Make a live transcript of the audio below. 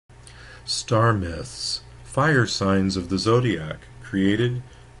Star Myths, Fire Signs of the Zodiac, created,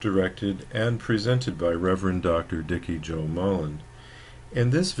 directed, and presented by Reverend Dr. Dikki Mullen.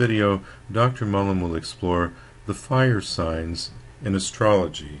 In this video, Dr. Mullen will explore the fire signs in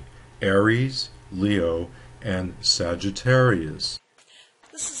astrology: Aries, Leo, and Sagittarius.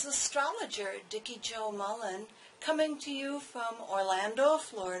 This is astrologer Dikki Mullen coming to you from Orlando,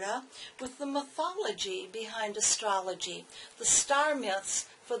 Florida, with the mythology behind astrology, the star myths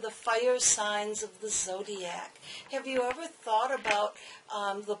for the fire signs of the zodiac. Have you ever thought about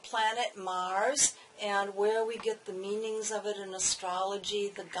the planet Mars and where we get the meanings of it in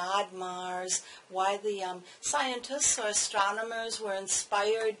astrology, the god Mars, why the scientists or astronomers were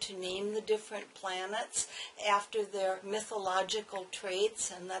inspired to name the different planets after their mythological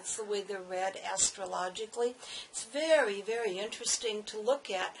traits, and that's the way they're read astrologically? It's very, very interesting to look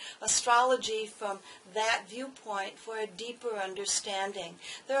at astrology from that viewpoint for a deeper understanding.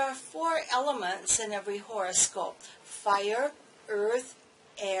 There are 4 elements in every horoscope: fire, earth,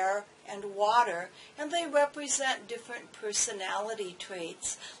 air, and water, and they represent different personality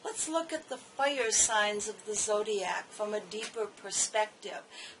traits. Let's look at the fire signs of the zodiac from a deeper perspective.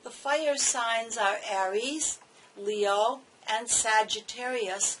 The fire signs are Aries, Leo, and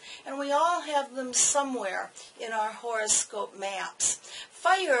Sagittarius, and we all have them somewhere in our horoscope maps.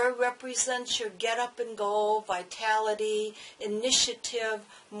 Fire represents your get up and go, vitality, initiative,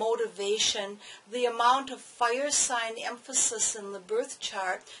 motivation. The amount of fire sign emphasis in the birth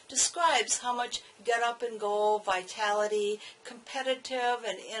chart describes how much get up and go, vitality, competitive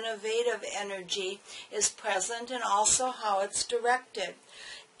and innovative energy is present, and also how it's directed.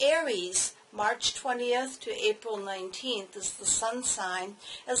 Aries, March 20th to April 19th, is the sun sign.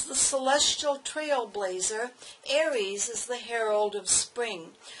 As the celestial trailblazer, Aries is the herald of spring,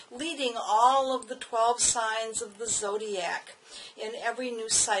 leading all of the 12 signs of the zodiac in every new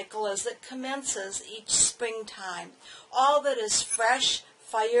cycle as it commences each springtime. All that is fresh,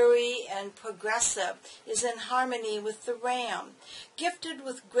 fiery, and progressive is in harmony with the ram. Gifted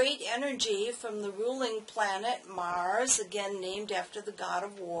with great energy from the ruling planet Mars, again named after the god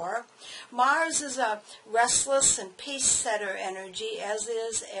of war. Mars is a restless and pace-setter energy, as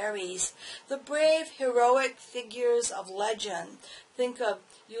is Aries. The brave, heroic figures of legend. Think of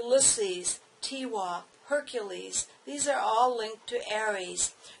Ulysses, Tiwa, Hercules. These are all linked to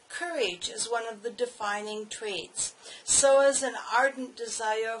Aries. Courage is one of the defining traits. So is an ardent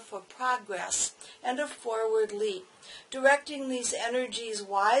desire for progress and a forward leap. Directing these energies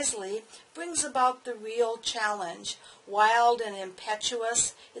wisely brings about the real challenge. Wild and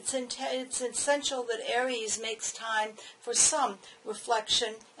impetuous, it's essential that Aries makes time for some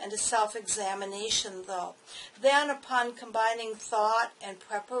reflection and a self-examination, though. Then, upon combining thought and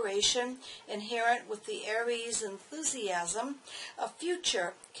preparation inherent with the Aries enthusiasm, a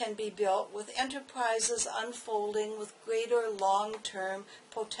future can be built with enterprises unfolding with greater long-term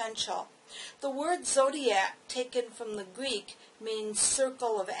potential. The word zodiac, taken from the Greek, means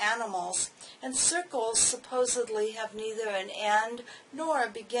circle of animals, and circles supposedly have neither an end nor a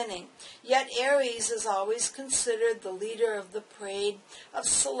beginning. Yet Aries is always considered the leader of the parade of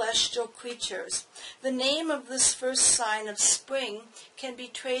celestial creatures. The name of this first sign of spring can be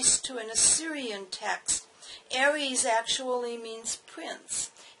traced to an Assyrian text. Aries actually means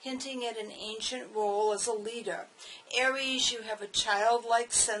prince, hinting at an ancient role as a leader. Aries, you have a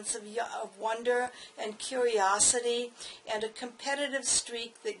childlike sense of wonder and curiosity, and a competitive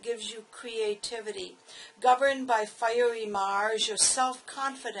streak that gives you creativity. Governed by fiery Mars, you're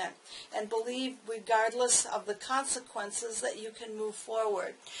self-confident and believe, regardless of the consequences, that you can move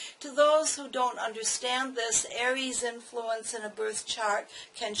forward. To those who don't understand this, Aries' influence in a birth chart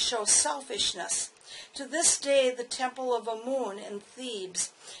can show selfishness. To this day, the temple of Amun in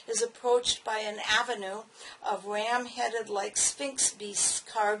Thebes is approached by an avenue of ram-headed like sphinx beasts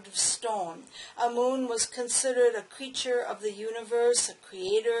carved of stone. Amun was considered a creature of the universe, a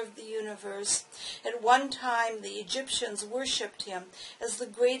creator of the universe. At one time, the Egyptians worshipped him as the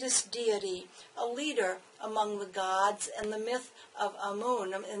greatest deity, a leader among the gods, and the myth of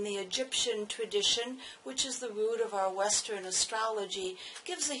Amun in the Egyptian tradition, which is the root of our Western astrology,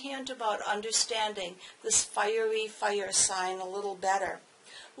 gives a hint about understanding this fiery fire sign a little better.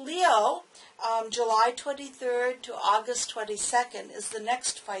 Leo, July 23rd to August 22nd, is the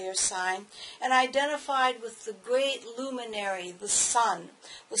next fire sign, and identified with the great luminary, the sun,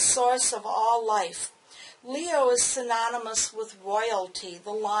 the source of all life. Leo is synonymous with royalty,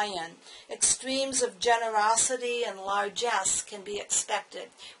 the lion. Extremes of generosity and largesse can be expected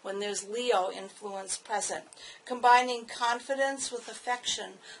when there's Leo influence present. Combining confidence with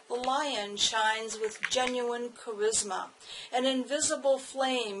affection, the lion shines with genuine charisma. An invisible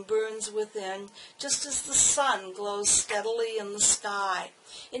flame burns within, just as the sun glows steadily in the sky.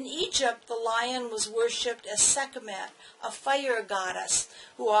 In Egypt, the lion was worshipped as Sekhmet, a fire goddess,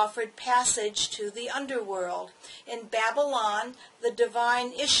 who offered passage to the underworld. In Babylon, the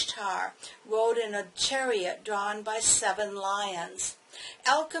divine Ishtar rode in a chariot drawn by 7 lions.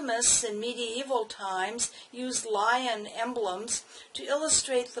 Alchemists in medieval times used lion emblems to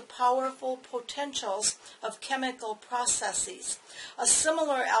illustrate the powerful potentials of chemical processes. A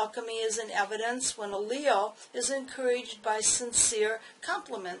similar alchemy is in evidence when a Leo is encouraged by sincere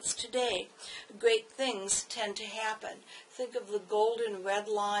compliments today. Great things tend to happen. Think of the golden red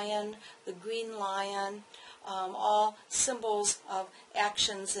lion, the green lion, all symbols of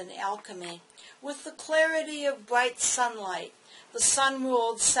actions in alchemy. With the clarity of bright sunlight, the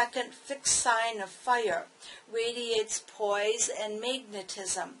sun-ruled second fixed sign of fire radiates poise and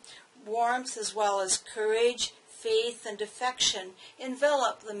magnetism. Warmth as well as courage, faith, and affection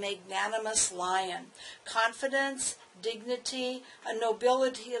envelop the magnanimous lion. Confidence, dignity, a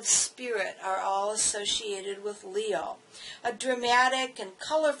nobility of spirit are all associated with Leo. A dramatic and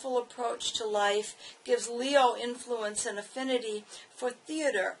colorful approach to life gives Leo influence and affinity for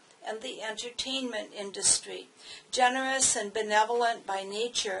theater and the entertainment industry. Generous and benevolent by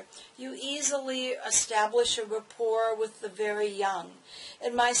nature, you easily establish a rapport with the very young.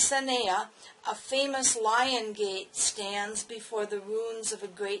 In Mycenae, a famous lion gate stands before the ruins of a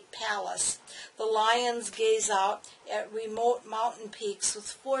great palace. The lions gaze out at remote mountain peaks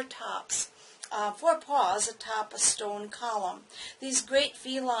with 4 paws atop a stone column. These great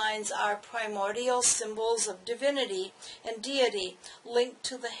felines are primordial symbols of divinity and deity linked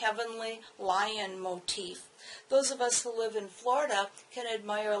to the heavenly lion motif. Those of us who live in Florida can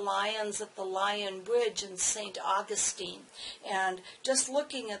admire lions at the Lion Bridge in St. Augustine. And just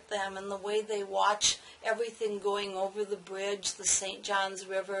looking at them and the way they watch everything going over the bridge, the St. Johns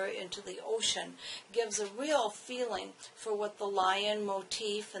River, into the ocean, gives a real feeling for what the lion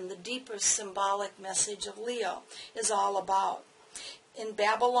motif and the deeper symbolic message of Leo is all about. In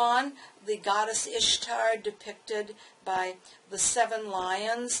Babylon, the goddess Ishtar depicted by the 7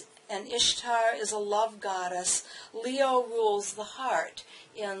 lions, and Ishtar is a love goddess. Leo rules the heart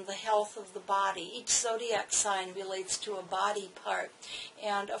in the health of the body. Each zodiac sign relates to a body part.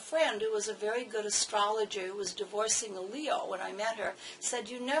 And a friend who was a very good astrologer who was divorcing a Leo when I met her said,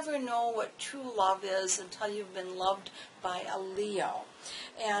 "You never know what true love is until you've been loved by a Leo."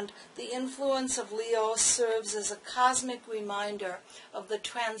 And the influence of Leo serves as a cosmic reminder of the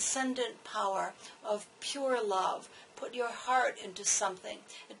transcendent power of pure love. Put your heart into something.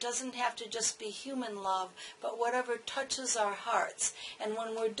 It doesn't have to just be human love, but whatever touches our hearts. And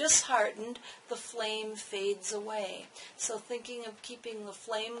when we're disheartened, the flame fades away. So thinking of keeping the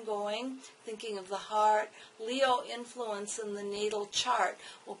flame going, thinking of the heart, Leo influence in the natal chart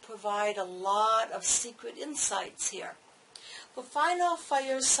will provide a lot of secret insights here. The final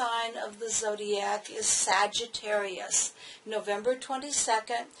fire sign of the zodiac is Sagittarius, November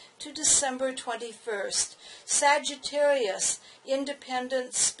 22nd to December 21st. Sagittarius,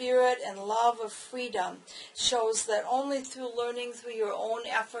 independent spirit and love of freedom, shows that only through learning through your own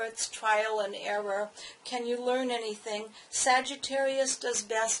efforts, trial and error, can you learn anything. Sagittarius does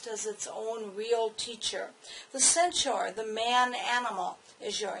best as its own real teacher. The centaur, the man animal,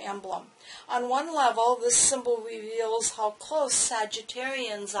 is your emblem. On one level, this symbol reveals how close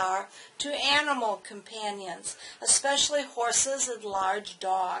Sagittarians are to animal companions, especially horses and large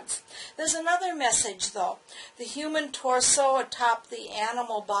dogs. There's another message, though. The human torso atop the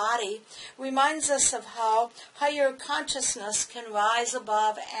animal body reminds us of how higher consciousness can rise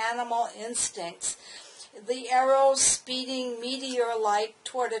above animal instincts. The arrow speeding meteor-like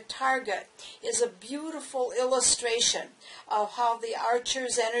toward a target is a beautiful illustration of how the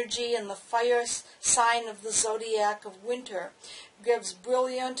archer's energy in the fire sign of the zodiac of winter gives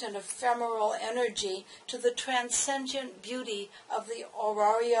brilliant and ephemeral energy to the transcendent beauty of the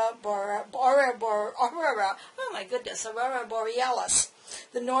aurora borealis,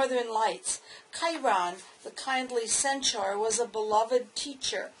 the northern lights. Chiron, the kindly centaur, was a beloved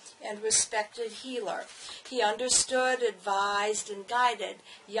teacher and respected healer. He understood, advised, and guided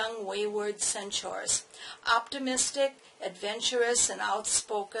young wayward centaurs. Optimistic, adventurous, and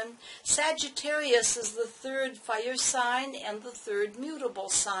outspoken, Sagittarius is the 3rd fire sign and the 3rd mutable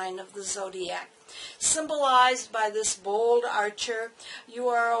sign of the zodiac. Symbolized by this bold archer, you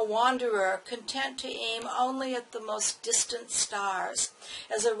are a wanderer, content to aim only at the most distant stars.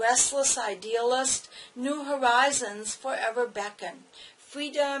 As a restless idealist, new horizons forever beckon.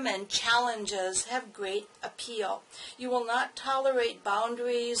 Freedom and challenges have great appeal. You will not tolerate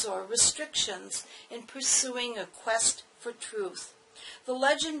boundaries or restrictions in pursuing a quest for truth. The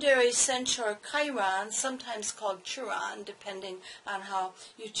legendary centaur Chiron, sometimes called Chiron, depending on how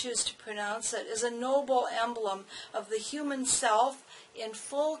you choose to pronounce it, is a noble emblem of the human self in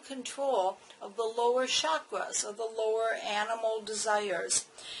full control of the lower chakras, or the lower animal desires.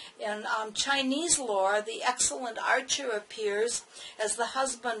 In Chinese lore, the excellent archer appears as the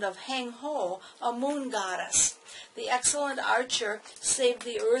husband of Hang Ho, a moon goddess. The excellent archer saved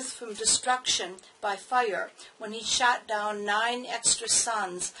the earth from destruction by fire when he shot down 9 extra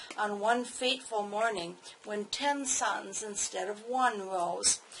suns on one fateful morning when 10 suns instead of 1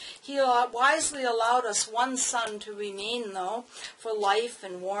 rose. He wisely allowed us 1 sun to remain, though, for life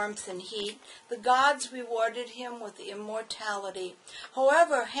and warmth and heat. The gods rewarded him with immortality.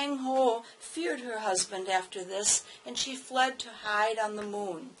 However, Hang Ho feared her husband after this, and she fled to hide on the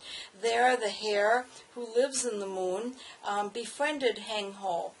moon. There, the hare, who lives in the moon, befriended Hang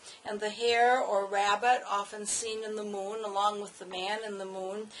Ho, and the hare or rabbit, often seen in the moon along with the man in the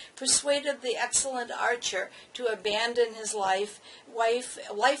moon, persuaded the excellent archer to abandon his life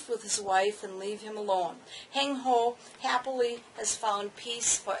with his wife and leave him alone. Hang Ho happily has found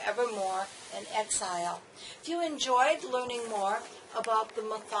peace forevermore in exile. If you enjoyed learning more about the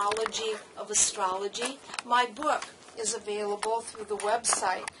mythology of astrology, my book is available through the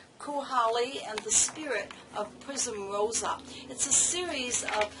website Kuhali and the Spirit of Prism Rosa. It's a series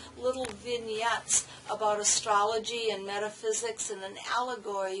of little vignettes about astrology and metaphysics in an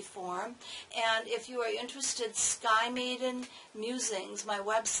allegory form. And if you are interested, Sky Maiden Musings, my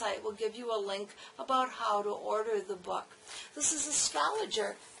website, will give you a link about how to order the book. This is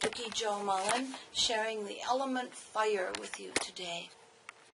astrologer Dikki Jo Mullen sharing the element fire with you today.